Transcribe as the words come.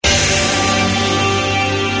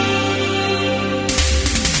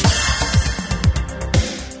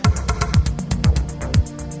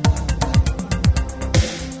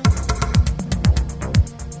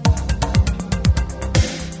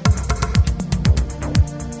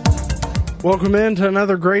Welcome in to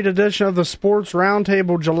another great edition of the Sports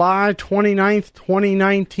Roundtable, July 29th,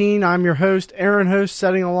 2019. I'm your host, Aaron Host.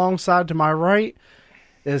 Sitting alongside to my right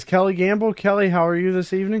is Kelly Gamble. Kelly, how are you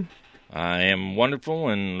this evening? I am wonderful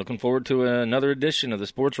and looking forward to another edition of the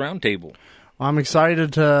Sports Roundtable. I'm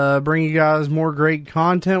excited to bring you guys more great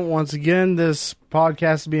content. Once again, this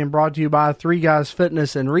podcast is being brought to you by Three Guys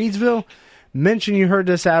Fitness in Reedsville. Mention you heard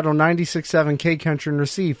this ad on 96.7 K-Country and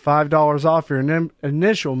receive $5 off your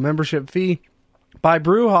initial membership fee by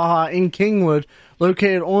Brouhaha in Kingwood,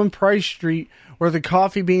 located on Price Street, where the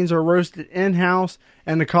coffee beans are roasted in-house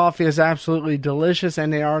and the coffee is absolutely delicious,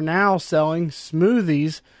 and they are now selling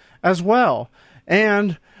smoothies as well.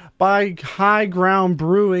 And by High Ground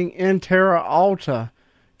Brewing in Terra Alta.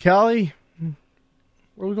 Kelly,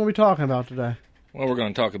 what are we going to be talking about today? Well, we're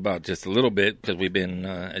going to talk about just a little bit because we've been,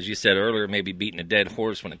 as you said earlier, maybe beating a dead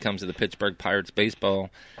horse when it comes to the Pittsburgh Pirates baseball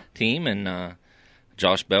team. And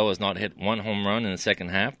Josh Bell has not hit one home run in the second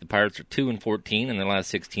half. The Pirates are 2-14 in their last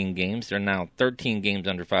 16 games. They're now 13 games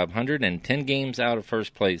under 500 and 10 games out of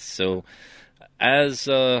first place. So as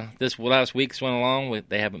this last week's went along,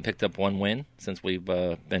 they haven't picked up one win since we've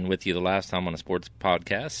been with you the last time on a sports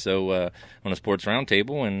podcast, so on a Sports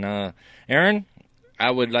Roundtable. And Aaron, I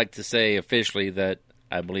would like to say officially that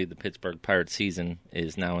I believe the Pittsburgh Pirates season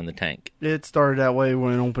is now in the tank. It started that way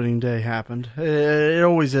when opening day happened. It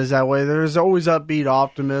always is that way. There's always upbeat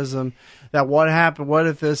optimism that what happened, what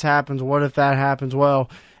if this happens, what if that happens. Well,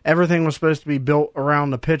 everything was supposed to be built around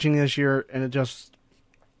the pitching this year, and it just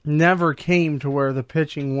never came to where the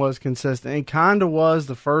pitching was consistent. It kind of was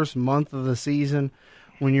the first month of the season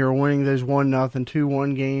when you were winning those 1-0,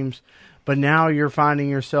 2-1 games. But now you're finding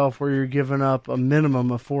yourself where you're giving up a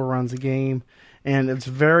minimum of 4 runs a game, and it's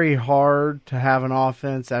very hard to have an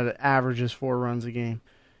offense that averages 4 runs a game.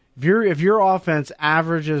 If your offense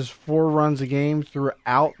averages 4 runs a game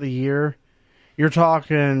throughout the year, you're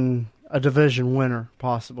talking a division winner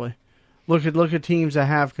possibly. Look at teams that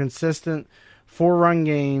have consistent 4-run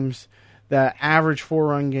games, that average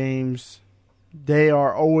 4-run games. They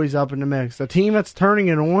are always up in the mix. The team that's turning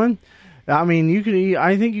it on, I mean,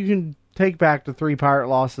 I think you can take back the 3 Pirate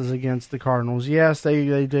losses against the Cardinals. Yes,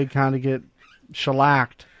 they did kind of get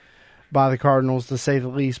shellacked by the Cardinals, to say the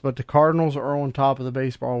least, but the Cardinals are on top of the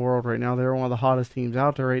baseball world right now. They're one of the hottest teams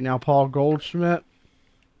out there right now. Paul Goldschmidt,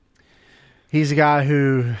 he's a guy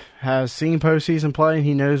who has seen postseason play, and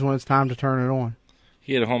he knows when it's time to turn it on.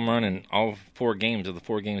 He had a home run in all 4 games of the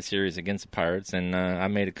 4-game series against the Pirates, and I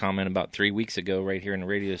made a comment about 3 weeks ago right here in the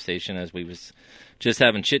radio station as we was just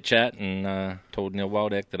having chit-chat, and told Neil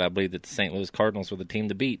Waldeck that I believe that the St. Louis Cardinals were the team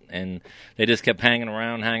to beat, and they just kept hanging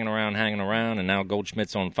around, and now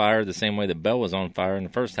Goldschmidt's on fire the same way that Bell was on fire in the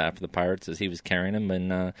first half of the Pirates as he was carrying them,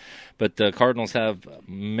 and but the Cardinals have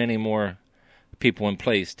many more people in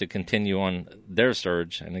place to continue on their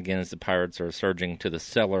surge, and again, as the Pirates are surging to the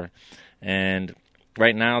cellar, and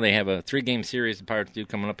right now, they have a 3-game series the Pirates do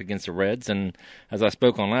coming up against the Reds, and as I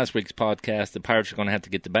spoke on last week's podcast, the Pirates are going to have to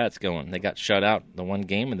get the bats going. They got shut out the one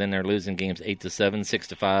game, and then they're losing games 8-7,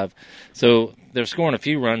 6-5. So they're scoring a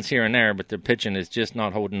few runs here and there, but their pitching is just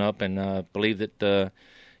not holding up, and I believe that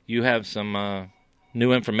you have some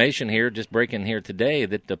new information here, just breaking here today,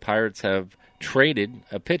 that the Pirates have traded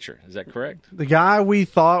a pitcher. Is that correct? The guy we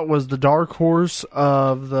thought was the dark horse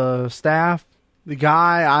of the staff, the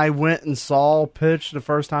guy I went and saw pitch the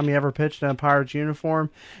first time he ever pitched in a Pirates uniform,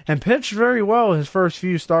 and pitched very well his first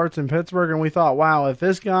few starts in Pittsburgh, and we thought, wow, if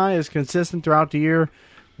this guy is consistent throughout the year,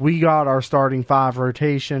 we got our starting 5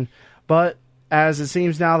 rotation. But as it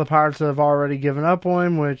seems now, the Pirates have already given up on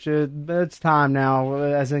him, which it's time now,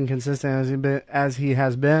 as inconsistent as he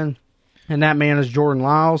has been, and that man is Jordan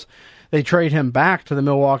Lyles. They trade him back to the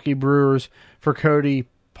Milwaukee Brewers for Cody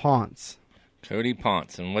Ponce. Cody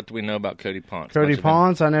Ponce. And what do we know about Cody Ponce? Cody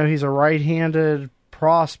Ponce, I know he's a right-handed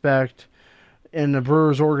prospect in the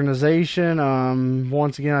Brewers organization.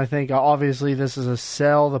 Once again, I think obviously this is a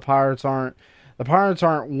sell. The Pirates aren't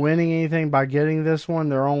winning anything by getting this one.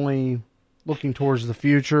 They're only looking towards the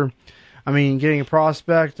future. I mean, getting a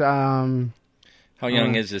prospect. How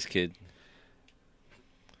young is this kid?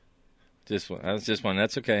 This one. That's this one.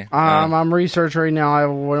 That's okay. I'm researching right now.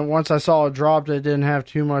 Once I saw it dropped, it didn't have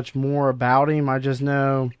too much more about him. I just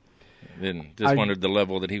know. Wondered the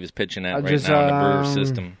level that he was pitching at now in the Brewer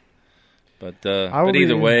system. But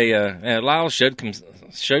either way, Lyles showed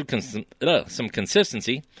some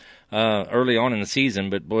consistency early on in the season.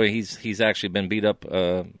 But boy, he's actually been beat up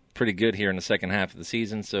pretty good here in the second half of the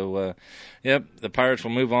season. So, the Pirates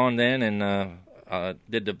will move on then. And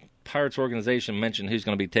did the Pirates organization mention who's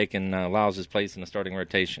going to be taking Lyles' place in the starting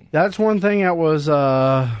rotation? That's one thing that was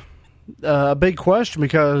a big question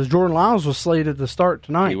because Jordan Lyles was slated to start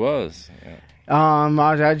tonight. He was. Yeah.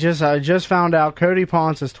 I just found out Cody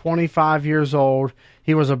Ponce is 25 years old.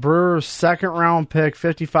 He was a Brewers second-round pick,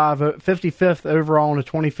 55th overall in the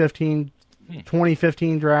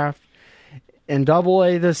 2015 draft. In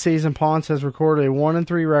Double-A this season, Ponce has recorded a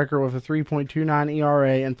 1-3 record with a 3.29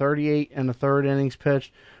 ERA and 38 and a third innings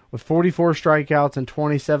pitched, with 44 strikeouts and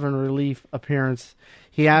 27 relief appearances.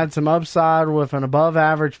 He had some upside with an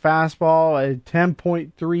above-average fastball, a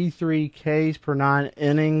 10.33 Ks per 9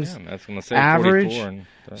 innings average.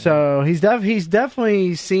 So he's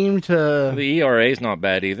definitely seemed to. The ERA is not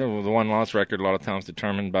bad either. The one-loss record a lot of times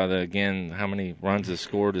determined by how many runs is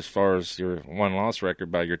scored as far as your one-loss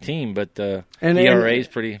record by your team. But ERA is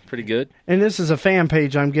pretty good. And this is a fan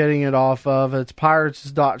page I'm getting it off of. It's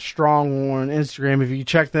Pirates.strong on Instagram. If you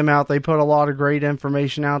check them out, they put a lot of great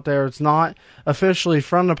information out there. It's not officially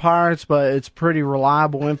from the Pirates, but it's pretty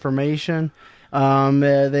reliable information.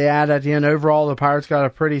 They add at the end, overall, the Pirates got a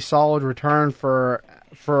pretty solid return for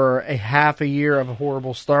a half a year of a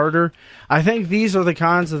horrible starter. I think these are the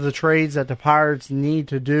kinds of the trades that the Pirates need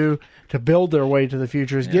to do to build their way to the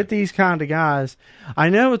future, is get these kind of guys. I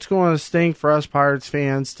know it's going to stink for us Pirates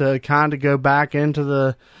fans to kind of go back into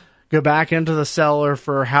the cellar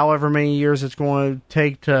for however many years it's going to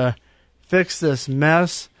take to fix this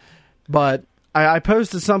mess, but I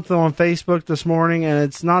posted something on Facebook this morning, and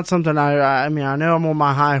it's not something I know I'm on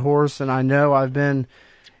my high horse, and I know I've been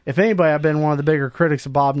one of the bigger critics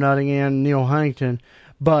of Bob Nutting and Neil Huntington.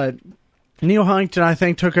 But Neil Huntington, I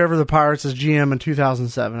think, took over the Pirates as GM in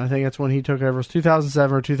 2007. I think that's when he took over. It was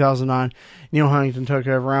 2007 or 2009. Neil Huntington took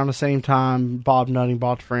over around the same time Bob Nutting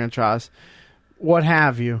bought the franchise. What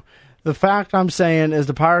have you. The fact I'm saying is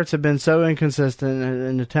the Pirates have been so inconsistent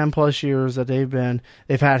in the 10-plus years that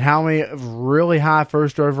they've had how many really high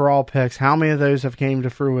first overall picks, how many of those have came to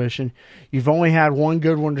fruition. You've only had one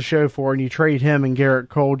good one to show for, and you trade him and Garrett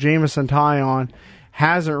Cole. Jameson Taillon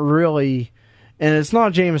hasn't really, and it's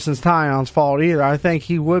not Jameson Taillon's fault either. I think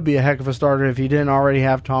he would be a heck of a starter if he didn't already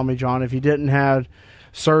have Tommy John, if he didn't have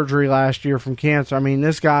surgery last year from cancer. I mean,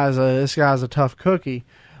 this guy's a tough cookie.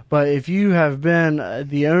 But if you have been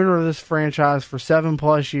the owner of this franchise for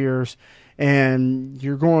 7+ years and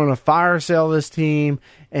you're going to fire sale this team,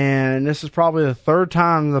 and this is probably the third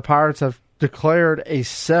time the Pirates have declared a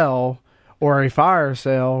sell or a fire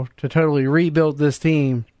sale to totally rebuild this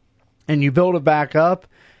team, and you build it back up,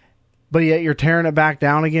 but yet you're tearing it back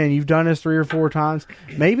down again. You've done this 3 or 4 times.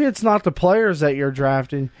 Maybe it's not the players that you're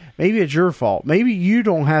drafting. Maybe it's your fault. Maybe you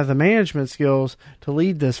don't have the management skills to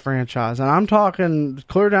lead this franchise. And I'm talking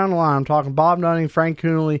clear down the line. I'm talking Bob Nutting, Frank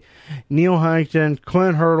Coonelly, Neil Huntington,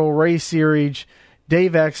 Clint Hurdle, Ray Searage,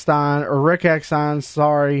 Dave Eckstein, or Rick Eckstein,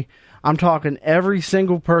 sorry. I'm talking every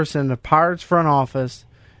single person in the Pirates front office.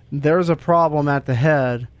 There's a problem at the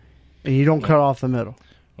head, and you don't cut off the middle.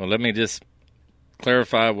 Well, let me just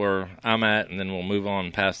clarify where I'm at, and then we'll move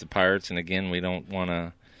on past the Pirates. And again, we don't want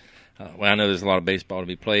to I know there's a lot of baseball to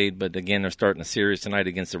be played, but again, they're starting a series tonight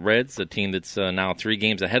against the Reds, a team that's now 3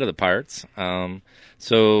 games ahead of the Pirates.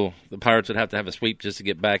 So the Pirates would have to have a sweep just to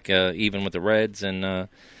get back even with the Reds, and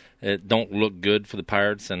it don't look good for the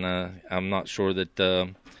Pirates, and I'm not sure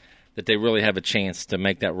that they really have a chance to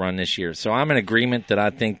make that run this year. So I'm in agreement that I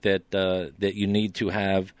think that you need to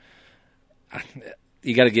have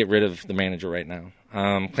you got to get rid of the manager right now.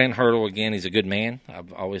 Clint Hurdle, again, he's a good man.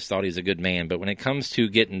 I've always thought he's a good man. But when it comes to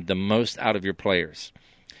getting the most out of your players,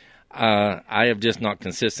 I have just not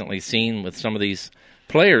consistently seen with some of these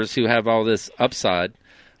players who have all this upside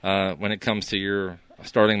when it comes to your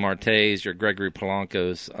starting Martes, your Gregory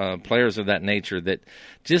Polanco's, players of that nature that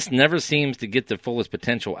just never seems to get the fullest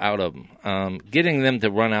potential out of them. Getting them to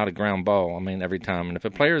run out a ground ball, every time. And if a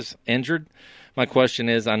player's injured, my question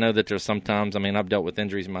is, I know that there's sometimes, I've dealt with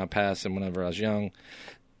injuries in my past and whenever I was young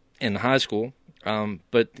in high school.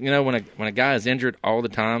 But, when a guy is injured all the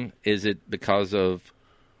time, is it because of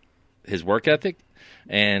his work ethic?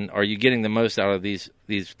 And are you getting the most out of these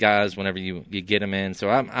guys whenever you get them in? So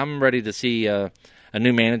I'm ready to see a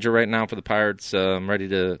new manager right now for the Pirates. I'm ready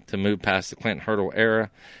to move past the Clint Hurdle era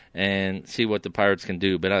and see what the Pirates can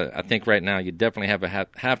do. But I think right now you definitely have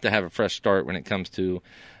to have a fresh start when it comes to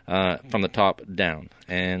from the top down.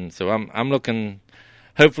 And so I'm looking,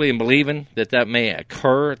 hopefully, and believing that may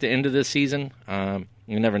occur at the end of this season.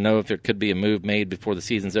 You never know if there could be a move made before the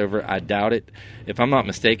season's over. I doubt it. If I'm not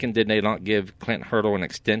mistaken, did they not give Clint Hurdle an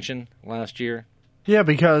extension last year? Yeah,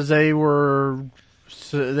 because they were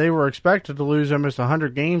expected to lose almost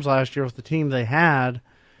 100 games last year with the team they had,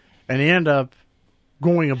 and they end up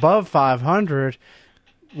going above 500.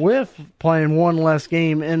 with playing one less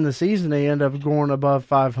game in the season, they end up going above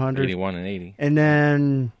 500. 81 and 80. And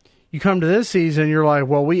then you come to this season, you're like,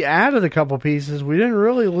 well, we added a couple pieces. We didn't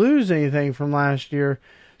really lose anything from last year.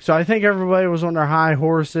 So I think everybody was on their high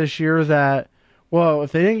horse this year that, well,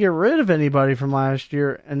 if they didn't get rid of anybody from last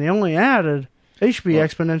year and they only added, they should be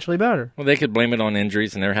exponentially better. Well, they could blame it on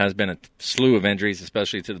injuries, and there has been a slew of injuries,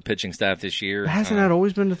 especially to the pitching staff this year. Hasn't that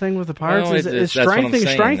always been the thing with the Pirates? Well, it's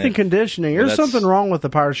strength and conditioning. There's something wrong with the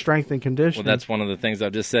Pirates' strength and conditioning. Well, that's one of the things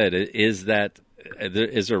I've just said. Is there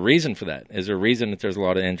a reason for that? Is there a reason that there's a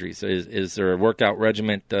lot of injuries? Is there a workout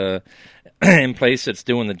regimen in place that's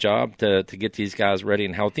doing the job to get these guys ready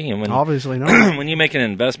and healthy? And obviously not. When you make an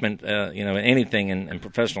investment, in anything in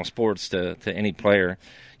professional sports to any player,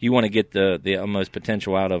 you want to get the utmost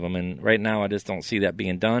potential out of them. And right now, I just don't see that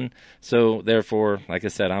being done. So therefore, like I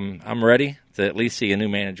said, I'm ready to at least see a new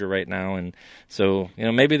manager right now. And so,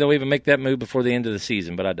 maybe they'll even make that move before the end of the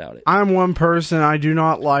season, but I doubt it. I'm one person I do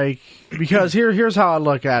not like, because here's how I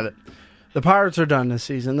look at it. The Pirates are done this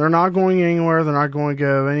season. They're not going anywhere. They're not going to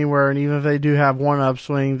go anywhere. And even if they do have one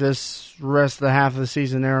upswing this rest of the half of the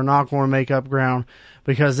season, they're not going to make up ground,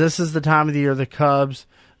 because this is the time of the year the Cubs,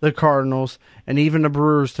 the Cardinals, and even the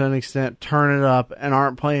Brewers to an extent turn it up and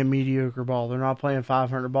aren't playing mediocre ball. They're not playing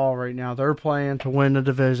 500 ball right now. They're playing to win the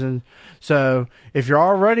division. So if you're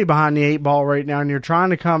already behind the 8 ball right now and you're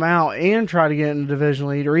trying to come out and try to get in the division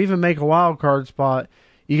lead or even make a wild card spot,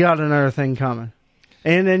 you got another thing coming.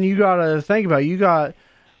 And then you got to think about it. You got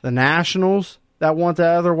the Nationals that want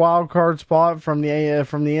that other wild card spot from the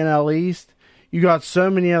NL East. You got so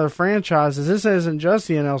many other franchises. This isn't just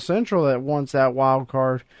the NL Central that wants that wild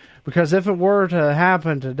card, because if it were to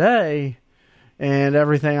happen today and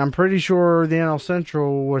everything, I'm pretty sure the NL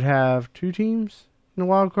Central would have 2 teams in the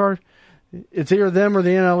wild card. It's either them or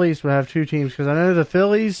the NL East would have 2 teams, because I know the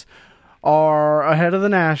Phillies are ahead of the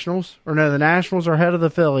Nationals, or no, the Nationals are ahead of the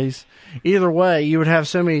Phillies. Either way, you would have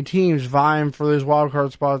so many teams vying for those wild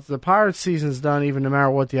card spots. The Pirates' season's done, even no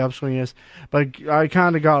matter what the upswing is. But I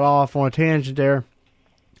kind of got off on a tangent there.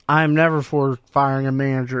 I am never for firing a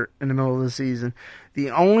manager in the middle of the season.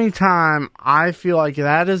 The only time I feel like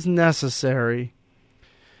that is necessary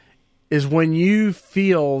is when you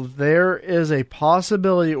feel there is a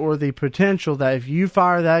possibility or the potential that if you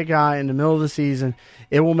fire that guy in the middle of the season,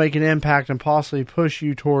 it will make an impact and possibly push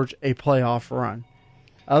you towards a playoff run.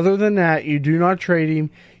 Other than that, you do not trade him.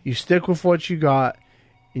 You stick with what you got,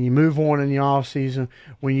 and you move on in the offseason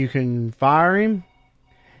when you can fire him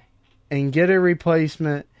and get a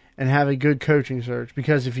replacement and have a good coaching search.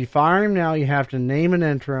 Because if you fire him now, you have to name an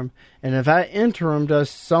interim, and if that interim does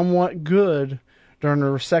somewhat good during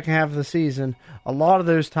the second half of the season, a lot of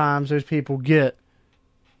those times those people get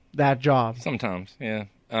that job. Sometimes, yeah.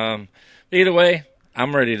 Either way,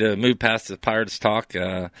 I'm ready to move past the Pirates talk.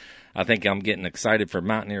 I think I'm getting excited for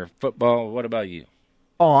Mountaineer football. What about you?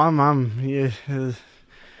 Oh, yeah,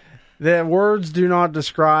 the words do not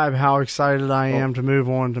describe how excited I am to move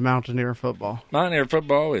on to Mountaineer football. Mountaineer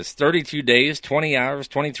football is 32 days, 20 hours,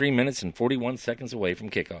 23 minutes, and 41 seconds away from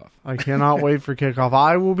kickoff. I cannot wait for kickoff.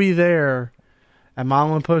 I will be there at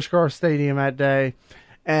Milan Puskar Stadium that day,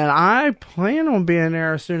 and I plan on being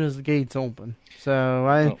there as soon as the gates open.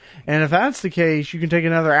 And if that's the case, you can take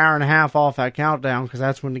another hour and a half off that countdown, because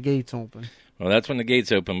that's when the gates open. Well, that's when the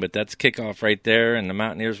gates open, but that's kickoff right there, and the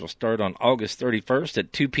Mountaineers will start on August 31st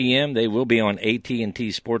at 2 p.m. They will be on AT&T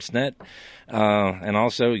Sportsnet, and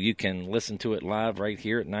also you can listen to it live right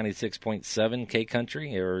here at 96.7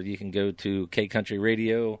 K-Country, or you can go to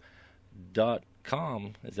kcountryradio.com.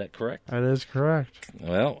 Is that correct? That is correct.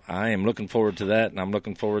 Well, I am looking forward to that, and I'm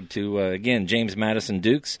looking forward to, again, James Madison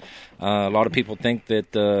Dukes. A lot of people think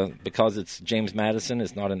that because it's James Madison,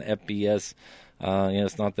 it's not an FBS.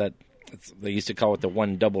 It's not that. They used to call it the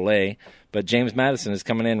 1AA, but James Madison is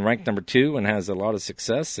coming in ranked number 2 and has a lot of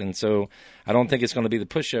success, and so I don't think it's going to be the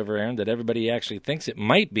pushover, Aaron, that everybody actually thinks it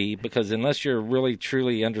might be, because unless you're really,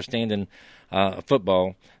 truly understanding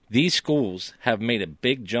football, these schools have made a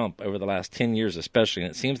big jump over the last 10 years especially,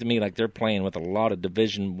 and it seems to me like they're playing with a lot of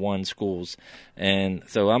Division I schools. And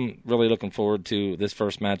so I'm really looking forward to this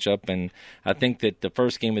first matchup, and I think that the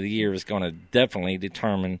first game of the year is going to definitely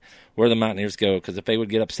determine where the Mountaineers go, because if they would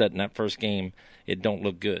get upset in that first game, it don't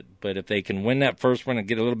look good. But if they can win that first one and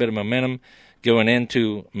get a little bit of momentum going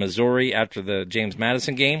into Missouri after the James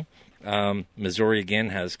Madison game, Missouri, again,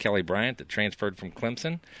 has Kelly Bryant that transferred from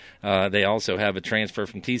Clemson. They also have a transfer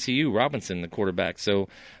from TCU, Robinson, the quarterback. So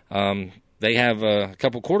they have a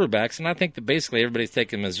couple quarterbacks, and I think that basically everybody's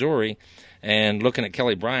taking Missouri and looking at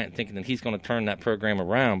Kelly Bryant, thinking that he's going to turn that program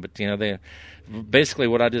around. But they basically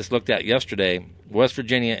what I just looked at yesterday, West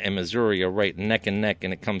Virginia and Missouri are right neck and neck,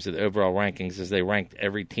 and it comes to the overall rankings as they ranked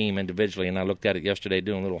every team individually. And I looked at it yesterday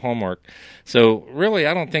doing a little homework. So really,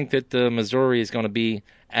 I don't think that Missouri is going to be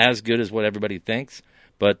as good as what everybody thinks.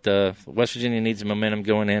 But West Virginia needs some momentum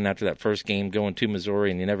going in after that first game, going to Missouri,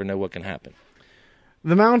 and you never know what can happen.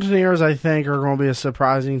 The Mountaineers, I think, are going to be a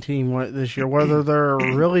surprising team this year. Whether they're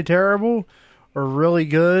really terrible or really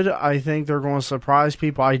good, I think they're going to surprise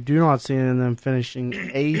people. I do not see them finishing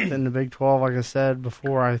 8th in the Big 12, like I said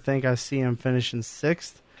before. I think I see them finishing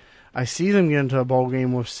 6th. I see them get into a bowl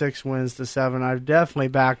game with 6 wins to 7. I've definitely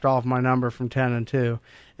backed off my number from 10-2.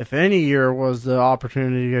 If any year was the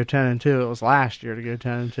opportunity to go 10-2, it was last year to go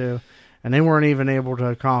 10-2, and they weren't even able to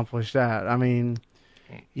accomplish that. I mean,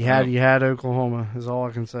 you had Oklahoma, is all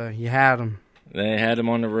I can say. You had them. They had them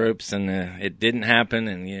on the ropes, and it didn't happen.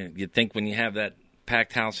 And you think when you have that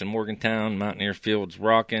packed house in Morgantown, Mountaineer Field's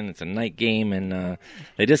rocking, it's a night game, and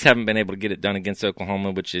they just haven't been able to get it done against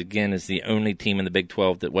Oklahoma, which, again, is the only team in the Big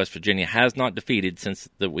 12 that West Virginia has not defeated since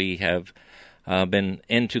that we have been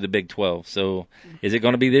into the Big 12. So is it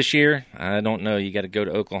going to be this year? I don't know. You got to go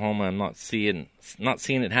to Oklahoma. I'm not seeing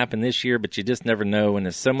it happen this year, but you just never know. And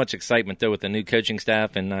there's so much excitement, though, with the new coaching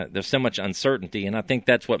staff, and there's so much uncertainty. And I think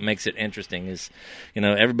that's what makes it interesting is,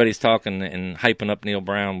 everybody's talking and hyping up Neil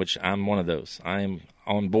Brown, which I'm one of those. I'm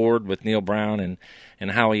on board with Neil Brown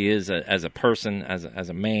and how he is as a person, as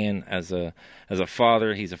a man, as a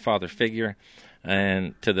father. He's a father figure,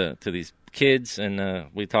 and to these kids, and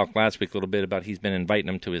we talked last week a little bit about he's been inviting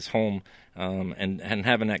them to his home, and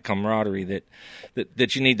having that camaraderie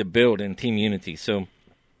that you need to build in team unity. So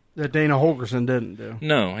that Dana Holgorsen didn't do.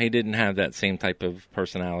 No, he didn't have that same type of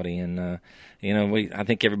personality, and I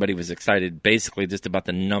think everybody was excited basically just about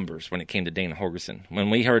the numbers when it came to Dana Holgorsen. When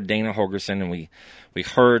we heard Dana Holgorsen and we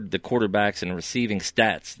heard the quarterbacks and receiving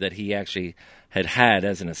stats that he actually had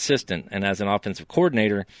as an assistant and as an offensive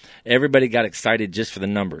coordinator, everybody got excited just for the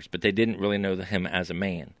numbers, but they didn't really know him as a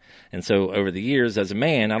man. And so over the years, as a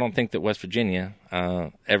man, I don't think that West Virginia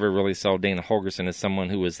ever really saw Dana Holgorsen as someone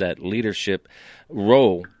who was that leadership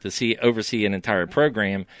role to oversee an entire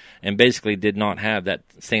program, and basically did not have that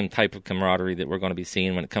same type of camaraderie that we're going to be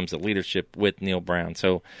seeing when it comes to leadership with Neil Brown.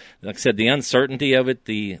 So, like I said, the uncertainty of it,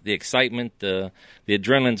 the excitement, the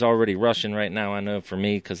adrenaline's already rushing right now, I know, for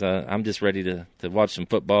me, because I'm just ready to watch some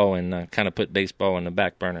football and kind of put baseball in the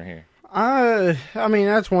back burner here. I mean,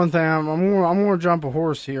 that's one thing. I'm going to jump a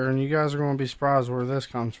horse here, and you guys are going to be surprised where this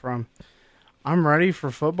comes from. I'm ready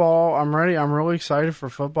for football. I'm ready. I'm really excited for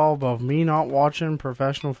football. But me not watching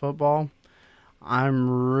professional football,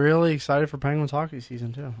 I'm really excited for Penguins hockey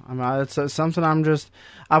season too. It's something I've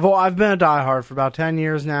been a diehard for about 10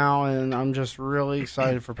 years now, and I'm just really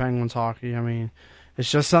excited for Penguins hockey. I mean,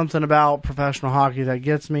 it's just something about professional hockey that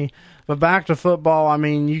gets me. But back to football, I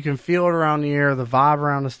mean, you can feel it around the air, the vibe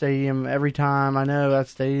around the stadium every time. I know that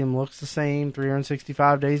stadium looks the same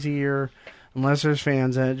 365 days a year, unless there's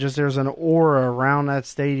fans in it. There's an aura around that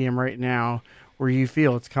stadium right now where you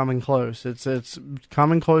feel it's coming close. It's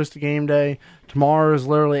coming close to game day. Tomorrow is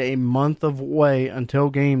literally a month away until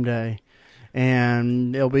game day.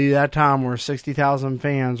 And it'll be that time where 60,000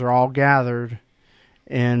 fans are all gathered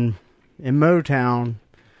in Motown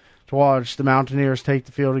to watch the Mountaineers take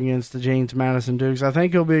the field against the James Madison Dukes. I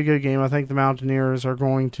think it'll be a good game. I think the Mountaineers are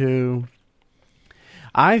going to...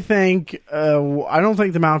 I don't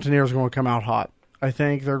think the Mountaineers are going to come out hot. I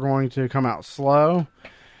think they're going to come out slow.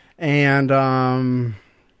 And I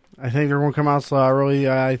think they're going to come out slow.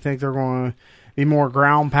 I think they're going to be more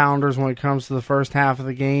ground pounders when it comes to the first half of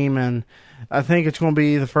the game. And I think it's going to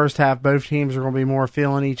be the first half. Both teams are going to be more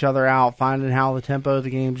feeling each other out, finding how the tempo of the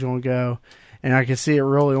game is going to go. And I can see it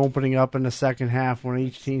really opening up in the second half when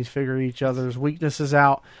each team's figuring each other's weaknesses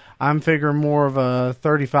out. I'm figuring more of a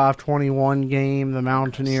 35-21 game. The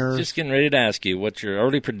Mountaineers. Just getting ready to ask you, what's your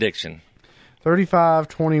early prediction?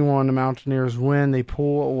 35-21, the Mountaineers win. They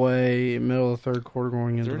pull away middle of the third quarter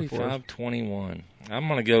going into the fourth. 35-21. I'm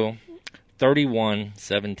going to go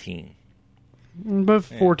 31-17.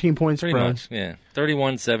 Both 14 points pretty spread. Much, yeah.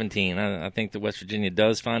 31-17. I think that West Virginia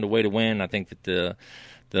does find a way to win. I think that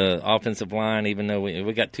the offensive line, even though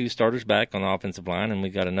we got 2 starters back on the offensive line, and we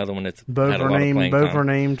got another one that's both had a are lot named, of playing both time.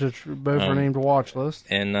 are named to watch list.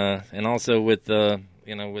 And also with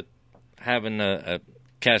with having a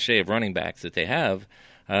cachet of running backs that they have,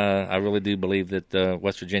 I really do believe that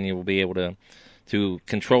West Virginia will be able to to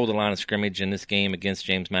control the line of scrimmage in this game against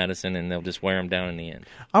James Madison, and they'll just wear them down in the end.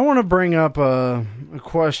 I want to bring up a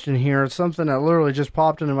question here. It's something that literally just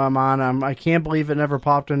popped into my mind. I can't believe it never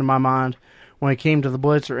popped into my mind when it came to the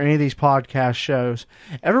Blitz or any of these podcast shows.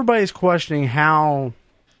 Everybody's questioning how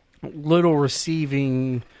little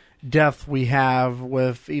receiving depth we have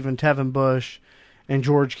with even Tevin Bush and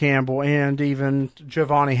George Campbell and even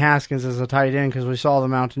Giovanni Haskins as a tight end, because we saw the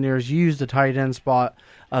Mountaineers use the tight end spot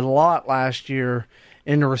a lot last year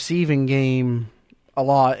in the receiving game a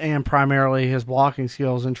lot, and primarily his blocking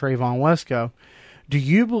skills in Trayvon Wesco. Do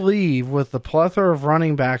you believe with the plethora of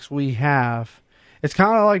running backs we have, it's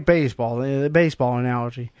kind of like baseball, the baseball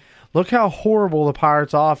analogy. Look how horrible the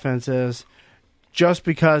Pirates' offense is just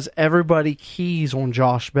because everybody keys on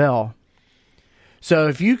Josh Bell. So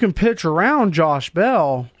if you can pitch around Josh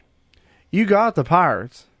Bell, you got the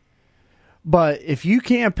Pirates. But if you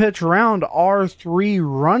can't pitch around our 3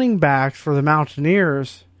 running backs for the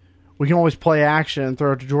Mountaineers, we can always play action and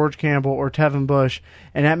throw it to George Campbell or Tevin Bush,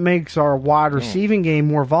 and that makes our wide receiving game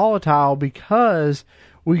more volatile because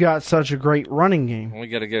we got such a great running game. We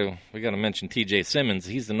got to mention T.J. Simmons.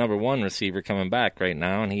 He's the number 1 receiver coming back right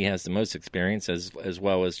now, and he has the most experience as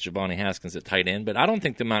well as Giovanni Haskins at tight end. But I don't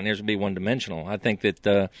think the Mountaineers will be one-dimensional. I think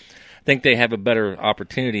that they have a better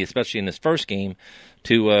opportunity, especially in this first game,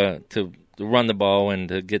 to run the ball and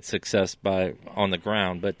to get success on the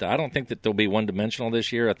ground. But I don't think that they'll be one-dimensional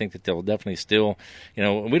this year. I think that they'll definitely still, we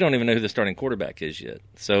don't even know who the starting quarterback is yet.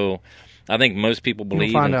 So I think most people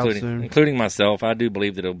believe, including myself, I do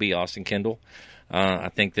believe that it'll be Austin Kendall. I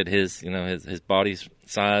think that his body's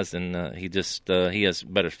size and he has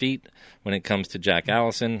better feet when it comes to Jack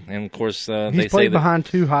Allison, and of course he's played behind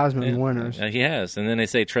 2 Heisman winners. He has, and then they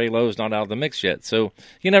say Trey Lowe's not out of the mix yet. So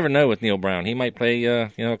you never know with Neil Brown. He might play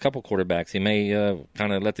a couple quarterbacks. He may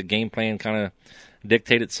kind of let the game plan kind of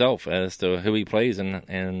dictate itself as to who he plays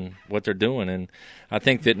and what they're doing. And I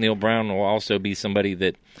think that Neil Brown will also be somebody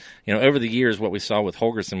that, over the years, what we saw with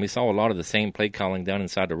Holgorsen, we saw a lot of the same play calling down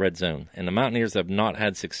inside the red zone. And the Mountaineers have not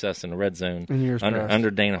had success in the red zone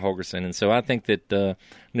under Dana Holgorsen. And so I think that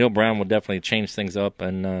Neil Brown will definitely change things up.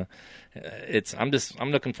 And I'm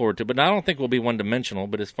looking forward to it. But I don't think we'll be one-dimensional.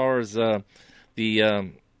 But as far as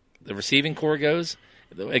the receiving core goes,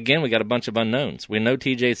 again, we got a bunch of unknowns. We know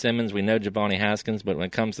T.J. Simmons, we know Giovanni Haskins, but when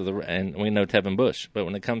it comes to and we know Tevin Bush. But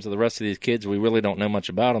when it comes to the rest of these kids, we really don't know much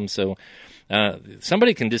about them. So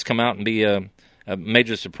somebody can just come out and be a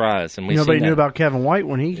major surprise. And nobody knew about Kevin White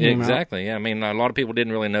when he came out. Exactly. Yeah, I mean, a lot of people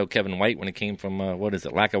didn't really know Kevin White when he came from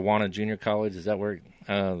Lackawanna Junior College. Is that where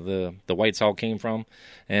the Whites all came from?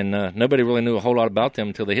 And nobody really knew a whole lot about them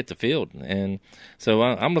until they hit the field. And so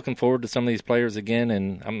I'm looking forward to some of these players again.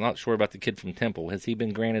 And I'm not sure about the kid from Temple. Has he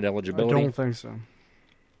been granted eligibility? I don't think so.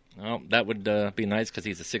 Well, that would be nice because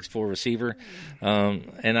he's a 6'4" receiver,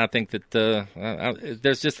 and I think that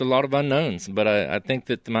there's just a lot of unknowns. But I think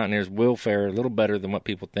that the Mountaineers will fare a little better than what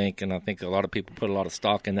people think, and I think a lot of people put a lot of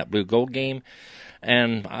stock in that blue gold game.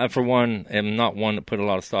 And I, for one, am not one to put a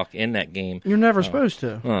lot of stock in that game. You're never supposed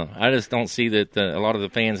to. I just don't see that a lot of the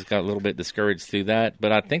fans got a little bit discouraged through that.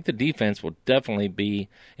 But I think the defense will definitely be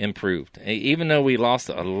improved. Even though we lost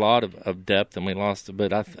a lot of depth and we lost,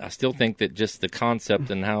 but I still think that just the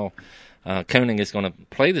concept and how Koenig is going to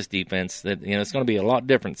play this defense, that it's going to be a lot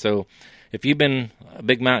different. So if you've been a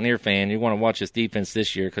big Mountaineer fan, you want to watch this defense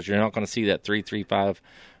this year because you're not going to see that 3-3-5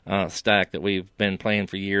 stack that we've been playing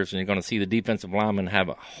for years, and you're going to see the defensive linemen have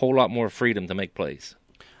a whole lot more freedom to make plays.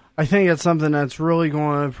 I think it's something that's really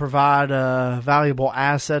going to provide a valuable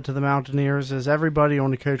asset to the Mountaineers, as everybody on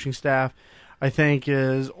the coaching staff, I think,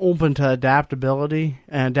 is open to adaptability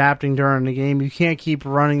and adapting during the game. You can't keep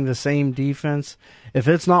running the same defense. If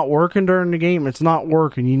it's not working during the game, it's not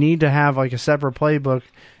working. You need to have like a separate playbook.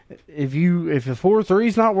 If the 4-3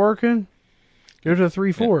 is not working, go to a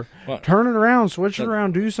 3-4. Yeah. Well, turn it around, switch it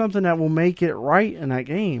around, do something that will make it right in that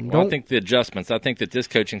game. Well, I think the adjustments. I think that this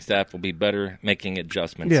coaching staff will be better making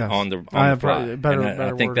adjustments on the fly.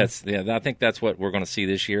 I think that's what we're going to see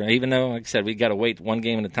this year. Even though, like I said, we got to wait one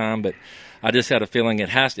game at a time, but I just had a feeling it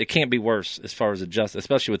can't be worse as far as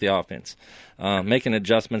especially with the offense. Making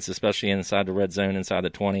adjustments, especially inside the red zone, inside the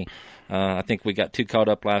 20. I think we got too caught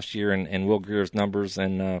up last year in Will Greer's numbers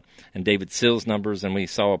and David Sill's numbers, and we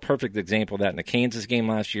saw a perfect example of that in the Kansas game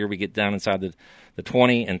last year. We get down inside the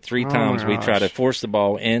 20, and 3 times we gosh. try to force the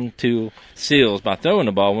ball into Seals by throwing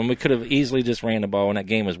the ball when we could have easily just ran the ball, and that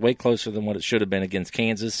game was way closer than what it should have been against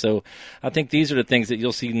Kansas. So I think these are the things that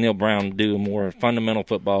you'll see Neil Brown do, more fundamental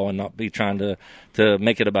football and not be trying to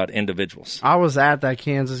make it about individuals. I was at that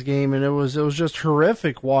Kansas game, and it was just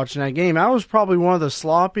horrific watching that game. That was probably one of the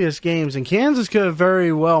sloppiest games, and Kansas could have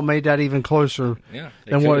very well made that even closer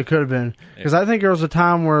than what it could have been. Because I think there was a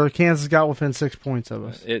time where Kansas got within 6 points of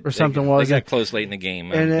us, or something. They got close late in the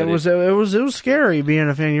game, and it was scary being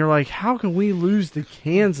a fan. You're like, how can we lose to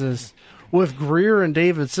Kansas with Greer and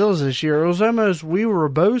David Sills this year? It was almost we were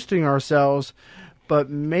boasting ourselves. But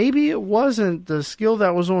maybe it wasn't the skill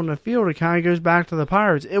that was on the field. It kind of goes back to the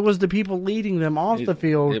Pirates. It was the people leading them off the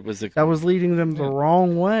field that was leading them the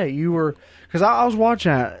wrong way. Because I was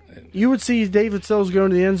watching that. You would see David Sills go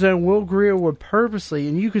into the end zone. Will Greer would purposely,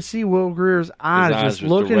 and you could see Will Greer's eyes just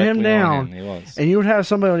looking him down. And you would have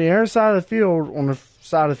somebody on the other side of the field, on the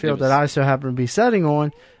side of the field that I so happen to be sitting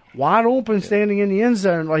on, wide open, standing in the end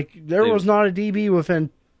zone. Like, there was not a DB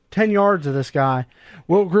within 10 yards of this guy.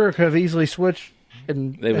 Will Greer could have easily switched.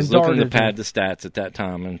 They was looking to pad the stats at that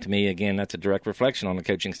time, and to me, again, that's a direct reflection on the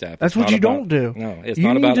coaching staff. That's what you don't do. No, it's you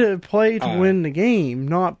not about. You need to play to win the game,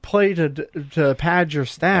 not play to pad your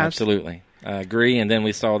stats. Absolutely, I agree. And then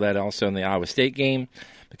we saw that also in the Iowa State game,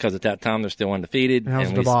 because at that time they're still undefeated,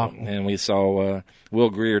 and we saw Will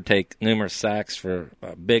Greer take numerous sacks for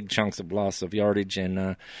big chunks of loss of yardage.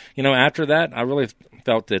 And after that, I really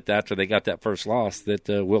felt that after they got that first loss, that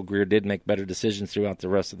Will Greer did make better decisions throughout the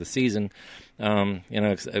rest of the season.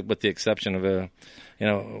 With the exception of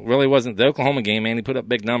really wasn't the Oklahoma game, man. He put up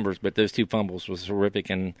big numbers, but those 2 fumbles was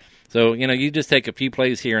horrific. And so, you just take a few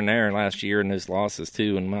plays here and there last year and those losses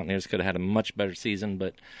too, and Mountaineers could have had a much better season.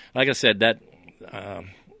 But like I said, that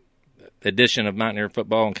edition of Mountaineer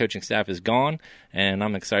football and coaching staff is gone, and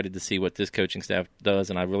I'm excited to see what this coaching staff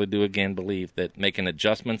does. And I really do, again, believe that making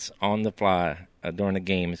adjustments on the fly during the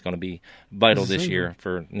game is going to be vital this year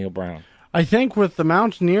for Neil Brown. I think with the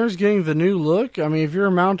Mountaineers getting the new look, I mean, if you're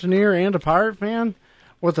a Mountaineer and a Pirate fan,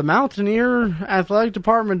 what the Mountaineer athletic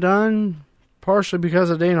department done, partially because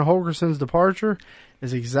of Dana Holgerson's departure,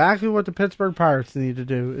 is exactly what the Pittsburgh Pirates need to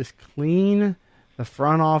do, is clean the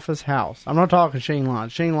front office house. I'm not talking Shane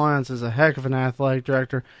Lyons. Shane Lyons is a heck of an athletic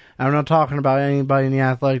director. I'm not talking about anybody in the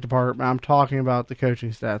athletic department. I'm talking about the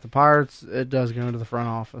coaching staff. The Pirates, it does go into the front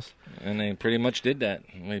office. And they pretty much did that.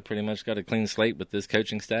 We pretty much got a clean slate with this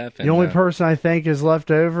coaching staff. And, the only person I think is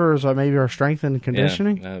left over is maybe our strength and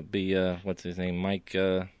conditioning. Yeah, that would be, what's his name, Mike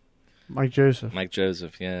Joseph. Mike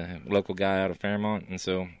Joseph, yeah, local guy out of Fairmont. And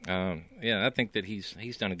so, I think that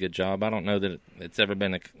he's done a good job. I don't know that it's ever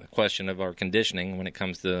been a question of our conditioning when it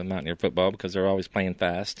comes to Mountaineer football, because they're always playing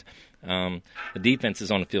fast. The defense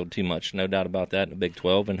is on the field too much, no doubt about that, in the Big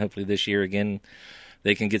 12. And hopefully this year, again,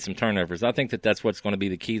 they can get some turnovers. I think that that's what's going to be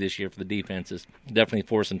the key this year for the defense, is definitely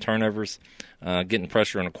forcing turnovers, getting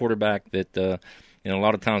pressure on a quarterback that a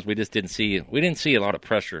lot of times we just didn't see a lot of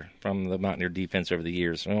pressure from the Mountaineer defense over the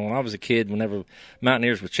years. When I was a kid, whenever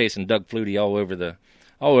Mountaineers was chasing Doug Flutie all over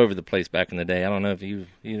the place back in the day. I don't know if you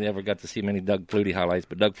ever got to see many Doug Flutie highlights,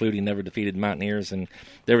 but Doug Flutie never defeated Mountaineers, and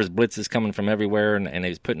there was blitzes coming from everywhere, and he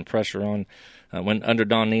was putting pressure on when under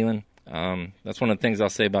Don Nehlen. That's one of the things I'll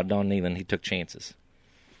say about Don Nehlen. He took chances.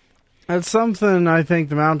 That's something I think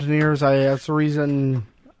the Mountaineers, that's the reason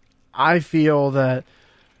I feel that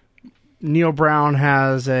Neil Brown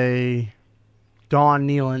has a Don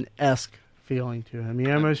Nehlen-esque feeling to him.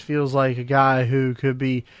 He almost feels like a guy who could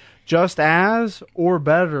be just as or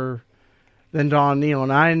better than Don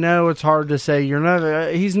Nehlen. I know it's hard to say.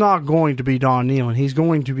 He's not going to be Don Nehlen. He's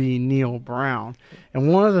going to be Neil Brown.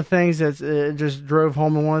 And one of the things that just drove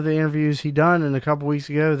home in one of the interviews he done a couple weeks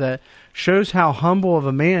ago that shows how humble of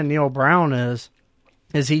a man Neil Brown is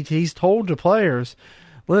he's told the players,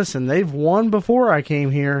 listen, they've won before I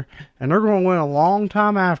came here, and they're going to win a long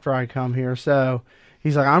time after I come here. So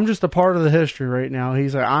he's like, I'm just a part of the history right now.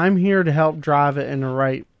 He's like, I'm here to help drive it in the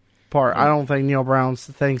right part. I don't think Neil Brown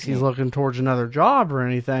thinks he's looking towards another job or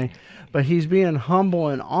anything, but he's being humble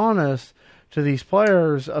and honest to these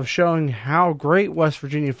players of showing how great West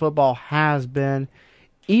Virginia football has been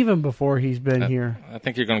even before he's been here. I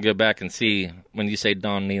think you're going to go back and see, when you say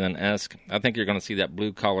Don Nehlen-esque, I think you're going to see that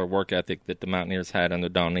blue-collar work ethic that the Mountaineers had under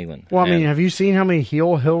Don Nehlen. Well, I mean, have you seen how many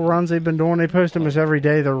hill runs they've been doing? They post them every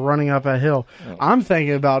day. They're running up a hill. I'm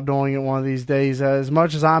thinking about doing it one of these days. As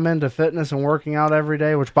much as I'm into fitness and working out every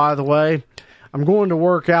day, which, by the way, I'm going to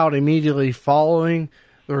work out immediately following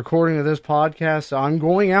the recording of this podcast. So I'm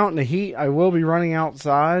going out in the heat. I will be running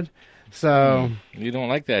outside. So you don't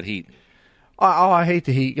like that heat. I hate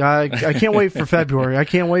the heat. I can't wait for February. I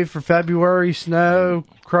can't wait for February, snow,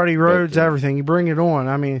 cruddy roads, everything. You bring it on.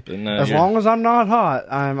 I mean, as long as I'm not hot,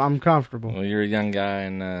 I'm comfortable. Well, you're a young guy,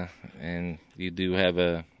 and you do have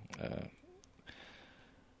a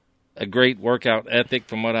great workout ethic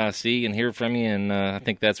from what I see and hear from you, and I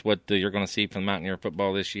think that's what you're going to see from Mountaineer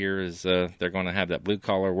football this year is they're going to have that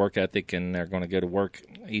blue-collar work ethic, and they're going to go to work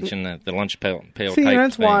each in the lunch pail See, type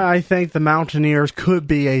that's thing. why I think the Mountaineers could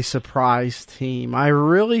be a surprise team. I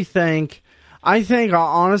really think,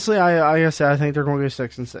 honestly, I said, I think they're going to go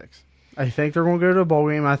 6-6. I think they're going to go to the bowl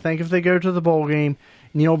game. I think if they go to the bowl game,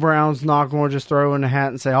 Neil Brown's not going to just throw in the hat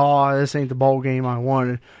and say, oh, this ain't the bowl game I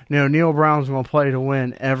wanted. No, Neil Brown's going to play to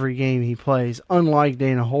win every game he plays, unlike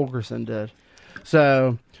Dana Holgorsen did.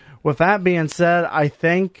 So, with that being said, I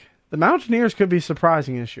think the Mountaineers could be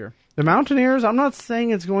surprising this year. The Mountaineers, I'm not saying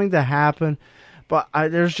it's going to happen, but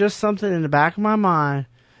there's just something in the back of my mind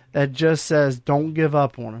that just says don't give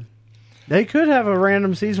up on them. They could have a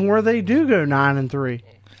random season where they do go 9-3.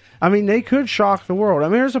 I mean, they could shock the world. I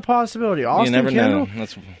mean, there's a possibility. Austin you never Kendall, know.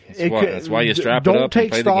 That's why you strap it up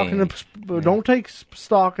and play the game. Don't take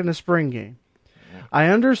stock in the spring game. I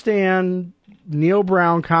understand Neil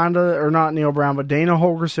Brown not Neil Brown, but Dana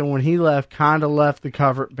Holgorsen, when he left, kind of left the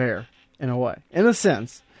cupboard bare, in a way. In a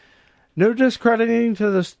sense. No discrediting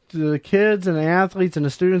to the kids and the athletes and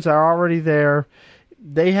the students that are already there.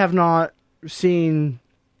 They have not seen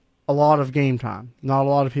a lot of game time. Not a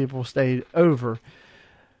lot of people stayed over.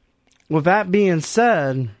 With that being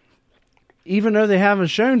said, even though they haven't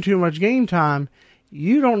shown too much game time,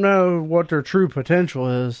 you don't know what their true potential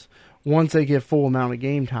is once they get full amount of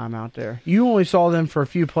game time out there. You only saw them for a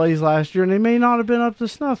few plays last year, and they may not have been up to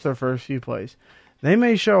snuff their first few plays. They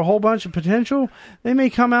may show a whole bunch of potential. They may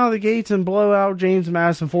come out of the gates and blow out James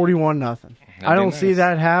Madison 41-0. I don't see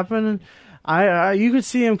that happening. You could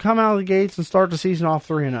see them come out of the gates and start the season off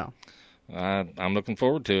 3-0. I'm looking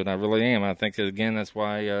forward to it. I really am. I think, again, that's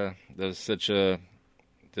why there's such a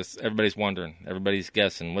just everybody's wondering. Everybody's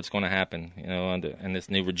guessing what's going to happen, in this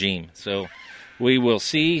new regime. So we will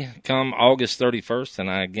see come August 31st,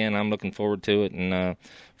 and I'm looking forward to it. And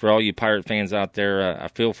for all you Pirate fans out there, I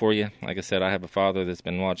feel for you. Like I said, I have a father that's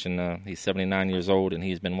been watching. He's 79 years old, and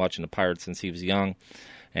he's been watching the Pirates since he was young.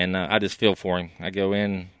 And I just feel for him. I go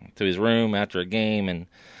in to his room after a game, and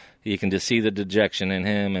you can just see the dejection in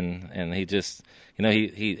him, and he just,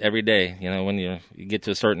 he every day, when you get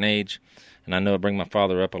to a certain age, and I know I bring my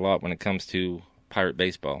father up a lot when it comes to Pirate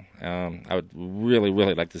baseball. I would really,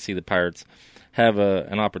 really like to see the Pirates have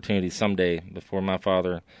an opportunity someday before my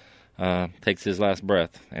father takes his last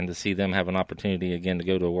breath, and to see them have an opportunity again to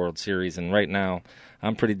go to a World Series. And right now,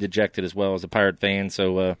 I'm pretty dejected as well as a Pirate fan.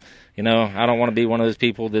 So, I don't want to be one of those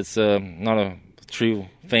people that's not a true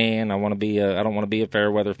fan. I don't want to be a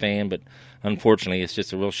fair weather fan, but unfortunately, it's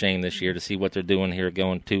just a real shame this year to see what they're doing here,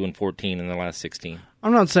 going 2-14 in the last 16.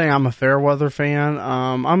 I'm not saying I'm a fair weather fan.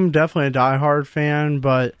 I'm definitely a diehard fan,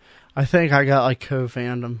 but I think I got like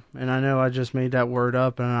co-fandom, and I know I just made that word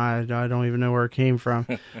up, and I don't even know where it came from.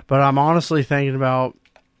 But I'm honestly thinking about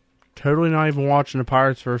totally not even watching the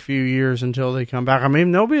Pirates for a few years until they come back. I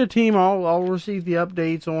mean, there'll be a team I'll receive the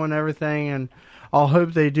updates on everything, and I'll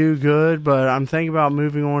hope they do good, but I'm thinking about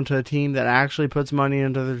moving on to a team that actually puts money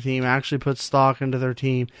into their team, actually puts stock into their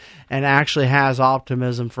team, and actually has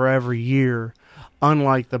optimism for every year,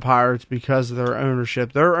 unlike the Pirates because of their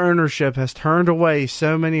ownership. Their ownership has turned away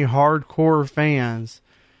so many hardcore fans.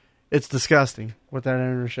 It's disgusting what that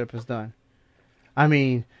ownership has done. I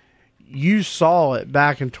mean, you saw it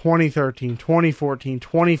back in 2013, 2014,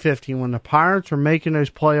 2015 when the Pirates were making those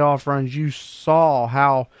playoff runs. You saw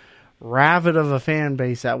how rabid of a fan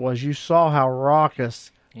base that was. You saw how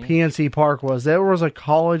raucous PNC Park was. There was a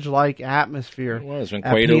college-like atmosphere. It was when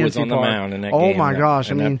Cueto was on the mound in that game. Oh my gosh!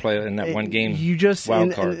 In that one game, you just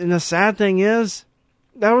wild card. And the sad thing is,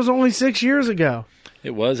 that was only 6 years ago.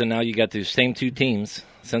 It was, and now you got these same two teams,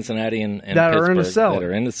 Cincinnati and that Pittsburgh, are in the cellar. That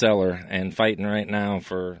are in the cellar and fighting right now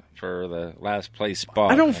for the last place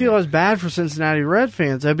spot. I don't feel as bad for Cincinnati Red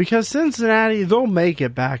fans though, because Cincinnati, they'll make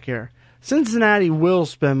it back here. Cincinnati will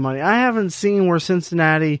spend money. I haven't seen where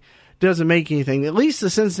Cincinnati doesn't make anything. At least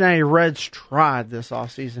the Cincinnati Reds tried this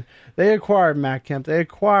offseason. They acquired Matt Kemp. They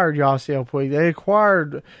acquired Yasiel Puig. They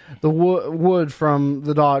acquired the Wood from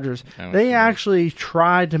the Dodgers. They actually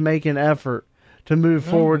tried to make an effort to move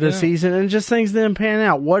forward this season, and just things didn't pan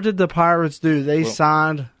out. What did the Pirates do? They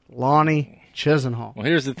signed Lonnie Chisenhall. Well,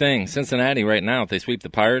 here's the thing. Cincinnati right now, if they sweep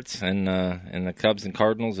the Pirates and the Cubs and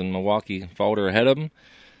Cardinals and Milwaukee falter ahead of them,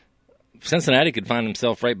 Cincinnati could find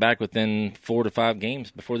himself right back within 4 to 5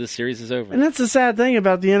 games before this series is over. And that's the sad thing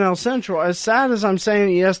about the NL Central. As sad as I'm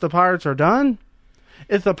saying, yes, the Pirates are done,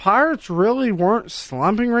 if the Pirates really weren't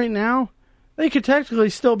slumping right now, they could technically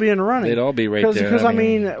still be in the running. They'd all be right there. Because, I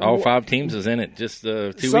mean, all 5 teams was in it just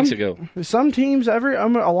 2 weeks ago. Some teams, a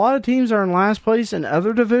lot of teams are in last place in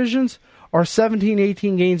other divisions, are 17,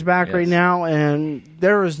 18 games back right now, and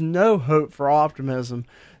there is no hope for optimism.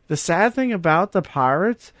 The sad thing about the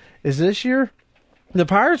Pirates is this year, the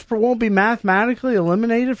Pirates won't be mathematically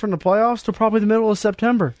eliminated from the playoffs till probably the middle of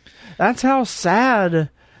September. That's how sad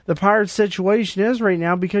the Pirates' situation is right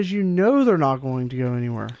now, because you know they're not going to go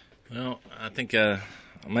anywhere. Well, I think I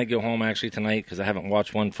might go home actually tonight because I haven't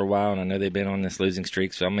watched one for a while, and I know they've been on this losing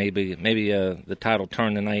streak. So maybe the tide will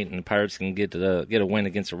turn tonight, and the Pirates can get a win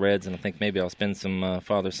against the Reds. And I think maybe I'll spend some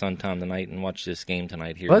father-son time tonight and watch this game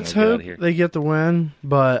tonight here. Let's hope they get the win,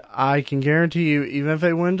 but I can guarantee you, even if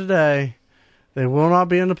they win today, they will not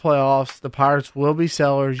be in the playoffs. The Pirates will be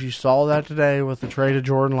sellers. You saw that today with the trade of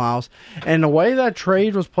Jordan Lyles. And the way that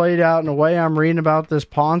trade was played out and the way I'm reading about this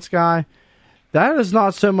Ponce guy, that is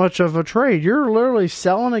not so much of a trade. You're literally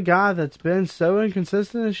selling a guy that's been so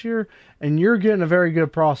inconsistent this year, and you're getting a very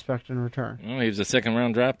good prospect in return. Well, he was a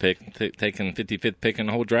second-round draft pick, taking 55th pick in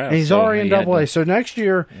the whole draft. And he's already in Double-A. So next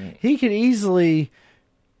year, he could easily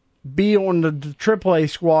be on the AAA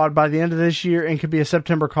squad by the end of this year and could be a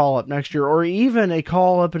September call-up next year, or even a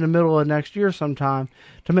call-up in the middle of next year sometime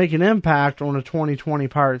to make an impact on a 2020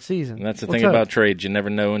 Pirate season. And that's the thing about trades. You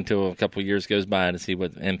never know until a couple of years goes by to see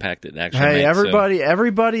what impact it actually makes. Hey,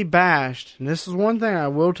 everybody bashed. And this is one thing I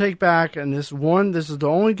will take back, and this is the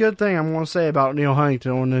only good thing I'm going to say about Neil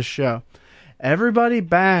Huntington on this show. Everybody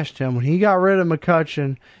bashed him when he got rid of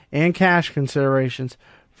McCutchen and cash considerations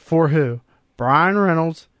for who? Brian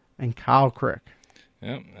Reynolds and Kyle Crick.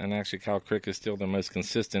 Yep, and actually Kyle Crick is still the most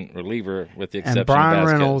consistent reliever with the exception of Brian of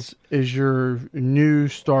Vasquez. Reynolds is your new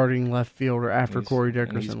starting left fielder after Corey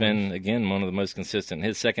Dickerson. He's been, again, one of the most consistent.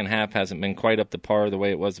 His second half hasn't been quite up to par the way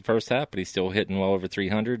it was the first half, but he's still hitting well over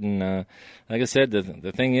 300. And like I said,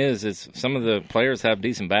 the thing is some of the players have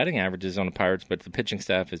decent batting averages on the Pirates, but the pitching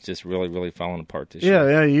staff is just really, really falling apart this year.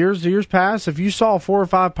 Yeah, years past, if you saw 4 or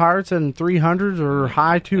 5 Pirates in 300s or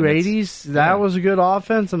high 280s, that was a good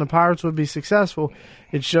offense, and the Pirates would be successful.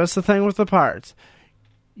 It's just the thing with the Pirates.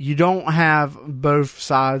 You don't have both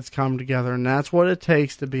sides come together, and that's what it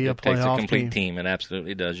takes to be a playoff team. It takes a complete team. It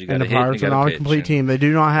absolutely does. You got to hit, and the Pirates are not a complete team. They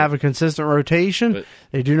do not have a consistent rotation.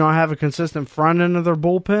 They do not have a consistent front end of their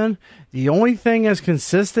bullpen. The only thing that's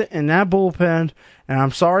consistent in that bullpen, and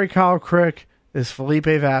I'm sorry, Kyle Crick, is Felipe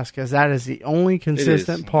Vasquez. That is the only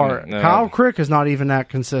consistent part. Kyle Crick is not even that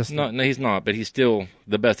consistent. No, he's not, but he's still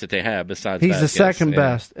the best that they have besides He's Vasquez. The second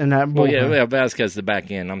best in that bullpen. Well, Vasquez is the back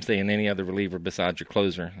end. I'm saying any other reliever besides your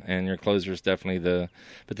closer, and your closer is definitely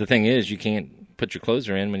But the thing is, you can't put your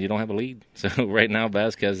closer in when you don't have a lead. So right now,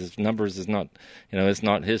 Vasquez's numbers is not, it's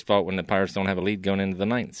not his fault when the Pirates don't have a lead going into the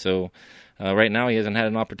ninth. So right now, he hasn't had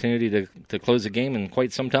an opportunity to close a game in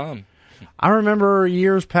quite some time. I remember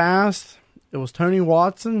years past. It was Tony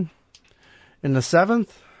Watson in the 7th,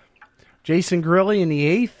 Jason Grilli in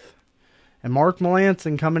the 8th, and Mark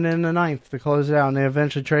Melancon coming in the 9th to close it out. And they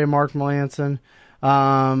eventually traded Mark Melancon.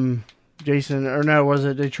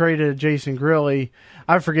 They traded Jason Grilli.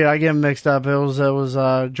 I forget. I get them mixed up. It was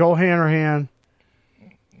Joel Hanrahan,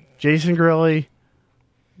 Jason Grilli,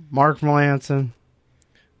 Mark Melancon.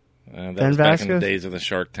 That was back in the days of the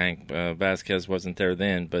Shark Tank. Vasquez wasn't there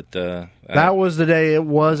then, but that was the day it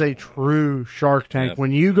was a true Shark Tank.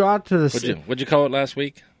 When you got to the, what'd you call it last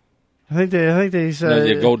week? I think they said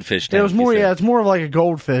the goldfish tank. It was more, it's more of like a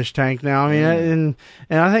goldfish tank now. I mean,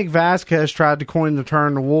 and I think Vasquez tried to coin the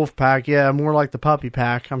term the wolf pack. Yeah, more like the puppy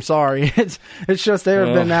pack. I'm sorry, it's just they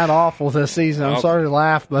have been that awful this season. I'm sorry to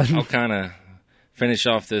laugh, but I'll kind of finish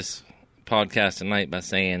off this podcast tonight by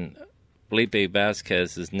saying Felipe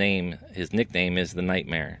Vasquez's nickname is the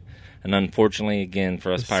Nightmare. And unfortunately, again,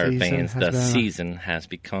 for us Pirate fans, the season has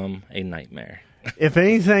become a nightmare. If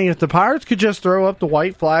anything, if the Pirates could just throw up the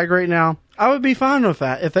white flag right now, I would be fine with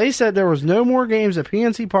that. If they said there was no more games at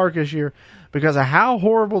PNC Park this year because of how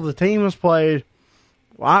horrible the team was played,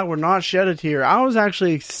 well, I would not shed a tear. I was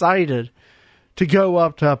actually excited to go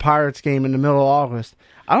up to a Pirates game in the middle of August.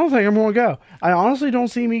 I don't think I'm going to go. I honestly don't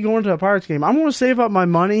see me going to a Pirates game. I'm going to save up my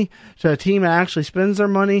money to a team that actually spends their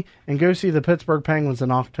money and go see the Pittsburgh Penguins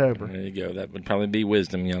in October. There you go. That would probably be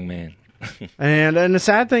wisdom, young man. and the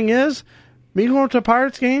sad thing is, me going to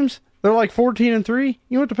Pirates games, they're like 14-3.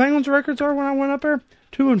 You know what the Penguins' records are when I went up there?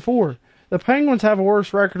 2-4. The Penguins have a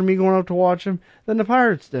worse record of me going up to watch them than the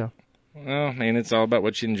Pirates do. Well, I mean, it's all about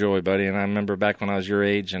what you enjoy, buddy. And I remember back when I was your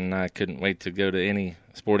age, and I couldn't wait to go to any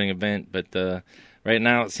sporting event. But right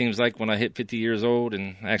now, it seems like when I hit 50 years old,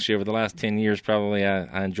 and actually over the last 10 years, probably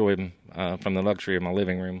I enjoy them from the luxury of my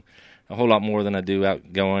living room a whole lot more than I do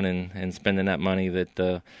out going and spending that money.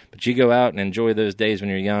 But you go out and enjoy those days when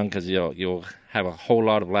you're young, because you'll have a whole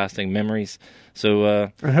lot of lasting memories.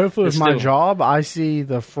 So and hopefully with my job, I see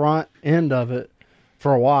the front end of it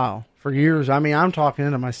for a while. For years. I mean, I'm talking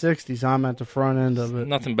into my 60s. I'm at the front end of it.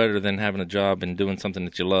 Nothing better than having a job and doing something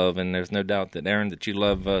that you love. And there's no doubt that, Aaron, that you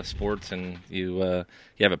love sports, and you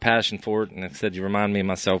have a passion for it. And like I said, you remind me of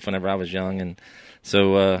myself whenever I was young. And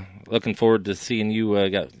so looking forward to seeing you.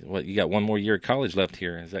 You got one more year of college left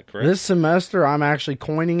here. Is that correct? This semester, I'm actually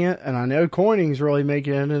coining it. And I know coining's really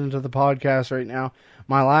making it into the podcast right now.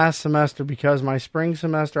 My last semester, because my spring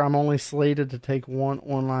semester, I'm only slated to take one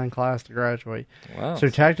online class to graduate. Wow. So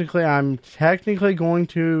I'm going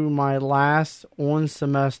to my last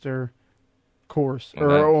on-semester course,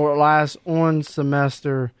 or last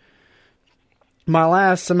on-semester, my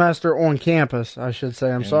last semester on campus, I should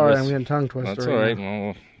say. I'm sorry, I'm getting tongue twisted. That's all right.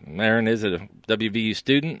 Well, Aaron is a WVU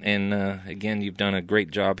student, and again, you've done a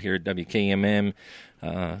great job here at WKMM,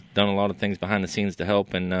 done a lot of things behind the scenes to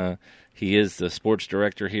help, and he is the sports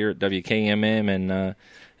director here at WKMM, and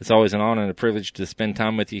it's always an honor and a privilege to spend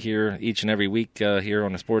time with you here each and every week here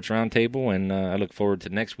on the Sports Roundtable, and I look forward to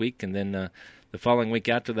next week, and then the following week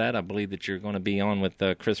after that, I believe that you're going to be on with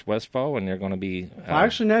Chris Westfall, and you're going to be...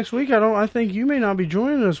 actually, next week, I think you may not be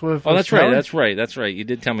joining us with... Oh, that's right. You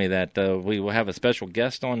did tell me that. We will have a special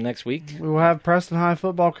guest on next week. We will have Preston High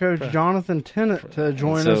football coach Jonathan Tennant to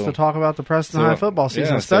join us to talk about the Preston High football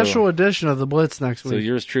season. A special edition of the Blitz next week. So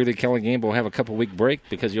yours truly, Kelly Gamble, will have a couple-week break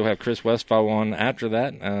because you'll have Chris Westfall on after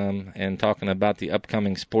that, and talking about the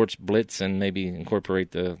upcoming sports Blitz, and maybe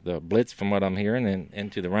incorporate the Blitz, from what I'm hearing,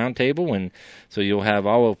 into the roundtable. And so you'll have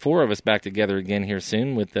all four of us back together again here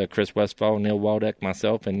soon with Chris Westfall, Neil Waldeck,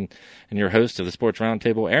 myself, and your host of the Sports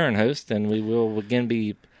Roundtable, Aaron Host. And we will again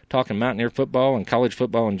be talking Mountaineer football and college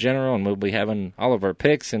football in general, and we'll be having all of our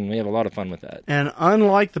picks, and we have a lot of fun with that. And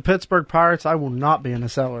unlike the Pittsburgh Pirates, I will not be in the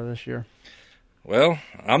cellar this year. Well,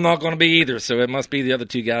 I'm not going to be either, so it must be the other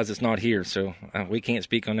two guys that's not here, so we can't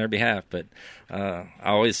speak on their behalf. But I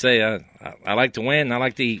always say I like to win, I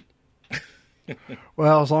like to eat.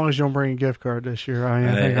 Well, as long as you don't bring a gift card this year.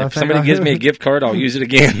 If somebody gives me a gift card, I'll use it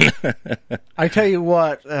again. I tell you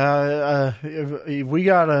what, if we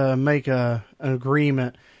got to make an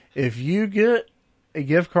agreement. If you get a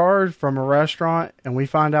gift card from a restaurant and we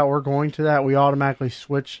find out we're going to that, we automatically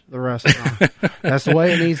switch the restaurant. That's the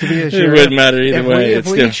way it needs to be this year. It wouldn't matter either way. If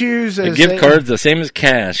we choose a gift card's the same as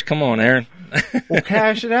cash. Come on, Aaron. Well,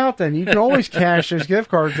 cash it out then. You can always cash those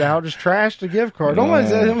gift cards out. Just trash the gift card.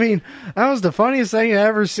 I mean, that was the funniest thing I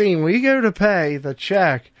ever seen. When you go to pay the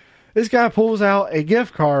check, this guy pulls out a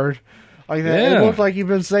gift card like that. Yeah. It looked like you've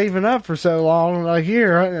been saving up for so long. Like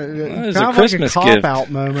here, it's kind of Christmas like a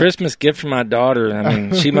cop-out moment. Christmas gift for my daughter. I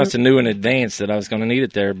mean, she must have knew in advance that I was going to need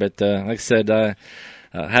it there. But like I said,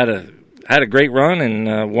 had a great run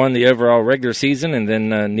and won the overall regular season, and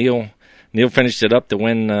then Neil finished it up to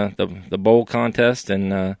win the bowl contest,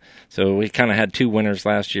 and so we kind of had two winners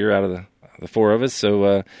last year out of the four of us.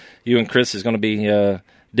 So you and Chris is going to be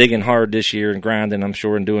digging hard this year and grinding, I'm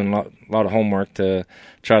sure, and doing a lot of homework to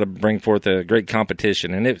try to bring forth a great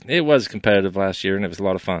competition. And it was competitive last year, and it was a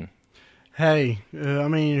lot of fun. Hey, I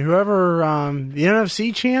mean, whoever the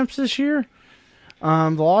NFC champs this year,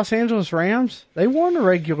 the Los Angeles Rams, they won the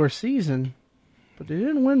regular season. But they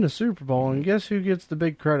didn't win the Super Bowl, and guess who gets the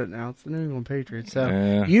big credit now? It's the New England Patriots.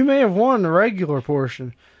 So you may have won the regular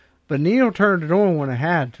portion, but Neil turned it on when it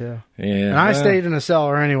had to. Yeah, and I stayed in the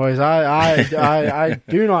cellar anyways. I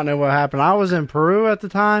do not know what happened. I was in Peru at the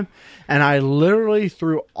time, and I literally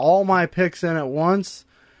threw all my picks in at once,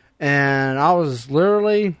 and I was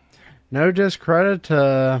literally, no discredit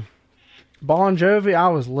to Bon Jovi, I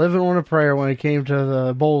was living on a prayer when it came to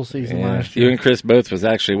the bowl season last year. You and Chris both was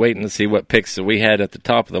actually waiting to see what picks that we had at the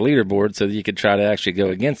top of the leaderboard so that you could try to actually go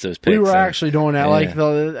against those picks. We were actually doing that.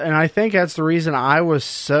 Yeah. And I think that's the reason I was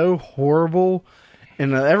so horrible.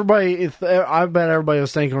 And I bet everybody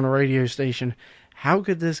was thinking on the radio station, how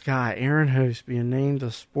could this guy, Aaron Host, being named the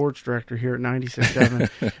sports director here at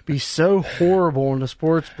 96.7, be so horrible in the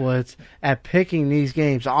Sports Blitz at picking these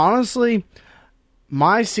games? Honestly,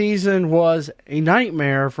 my season was a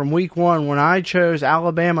nightmare from week one when I chose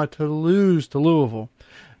Alabama to lose to Louisville.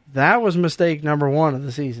 That was mistake number one of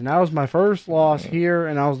the season. That was my first loss here,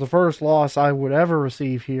 and that was the first loss I would ever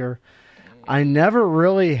receive here. I never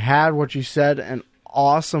really had what you said, an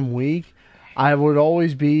awesome week. I would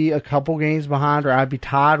always be a couple games behind, or I'd be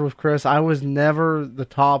tied with Chris. I was never the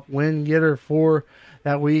top win getter for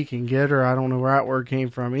that week, and getter, I don't know where that word came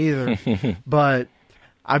from either. But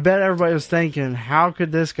I bet everybody was thinking, how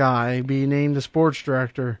could this guy be named the sports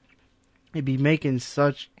director? He'd be making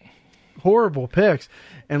such horrible picks.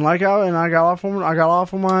 And I got off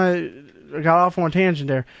on my tangent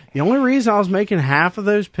there. The only reason I was making half of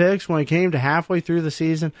those picks when it came to halfway through the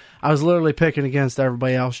season, I was literally picking against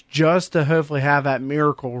everybody else just to hopefully have that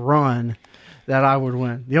miracle run that I would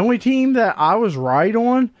win. The only team that I was right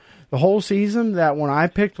on the whole season that when I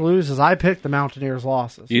picked to lose is I picked the Mountaineers'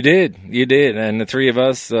 losses. You did, and the three of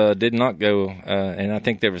us did not go. And I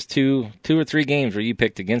think there was two or three games where you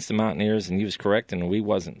picked against the Mountaineers, and you was correct, and we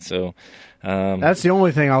wasn't. So that's the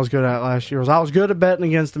only thing I was good at last year. Was I was good at betting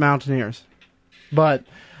against the Mountaineers. But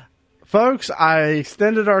folks, I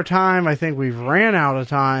extended our time. I think we've ran out of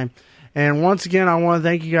time. And once again, I want to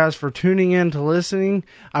thank you guys for tuning in to listening.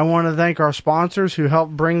 I want to thank our sponsors who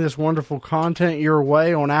helped bring this wonderful content your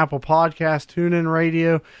way on Apple Podcasts, TuneIn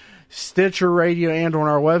Radio, Stitcher Radio, and on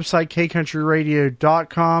our website,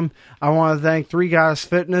 kcountryradio.com. I want to thank Three Guys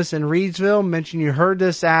Fitness in Reedsville. Mention you heard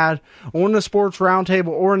this ad on the Sports Roundtable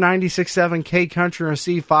or 96.7 K Country and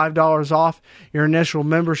receive $5 off your initial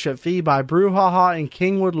membership fee by Brouhaha in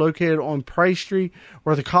Kingwood, located on Price Street,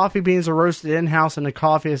 where the coffee beans are roasted in-house and the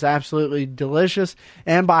coffee is absolutely delicious,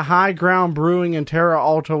 and by High Ground Brewing in Terra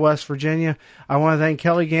Alta, West Virginia. I want to thank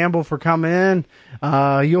Kelly Gamble for coming in.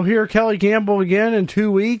 You'll hear Kelly Gamble again in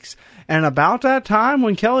 2 weeks. And about that time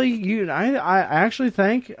when Kelly, I actually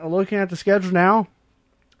think, looking at the schedule now,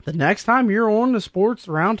 the next time you're on the Sports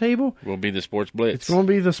Roundtable will be the Sports Blitz. It's going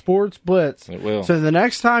to be the Sports Blitz. It will. So the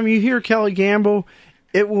next time you hear Kelly Gamble,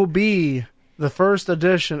 it will be the first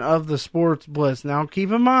edition of the Sports Blitz. Now,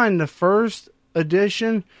 keep in mind, the first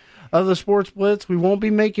edition of the Sports Blitz, we won't be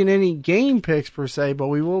making any game picks per se, but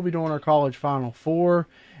we will be doing our college Final Four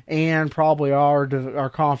and probably our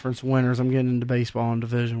conference winners. I'm getting into baseball and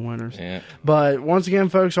division winners. Yeah. But once again,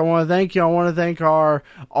 folks, I want to thank you. I want to thank our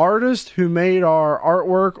artist who made our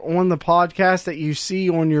artwork on the podcast that you see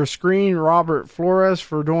on your screen, Robert Flores,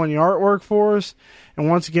 for doing the artwork for us. And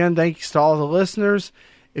once again, thanks to all the listeners.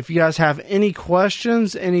 If you guys have any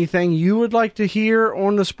questions, anything you would like to hear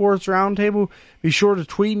on the Sports Roundtable, be sure to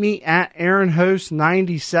tweet me at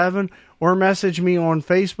AaronHost97 or message me on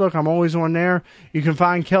Facebook. I'm always on there. You can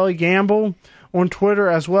find Kelly Gamble on Twitter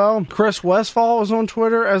as well. Chris Westfall is on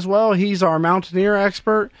Twitter as well. He's our Mountaineer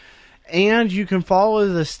expert. And you can follow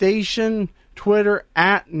the station Twitter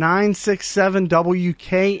at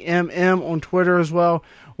 967WKMM on Twitter as well.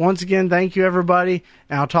 Once again, thank you, everybody,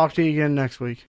 and I'll talk to you again next week.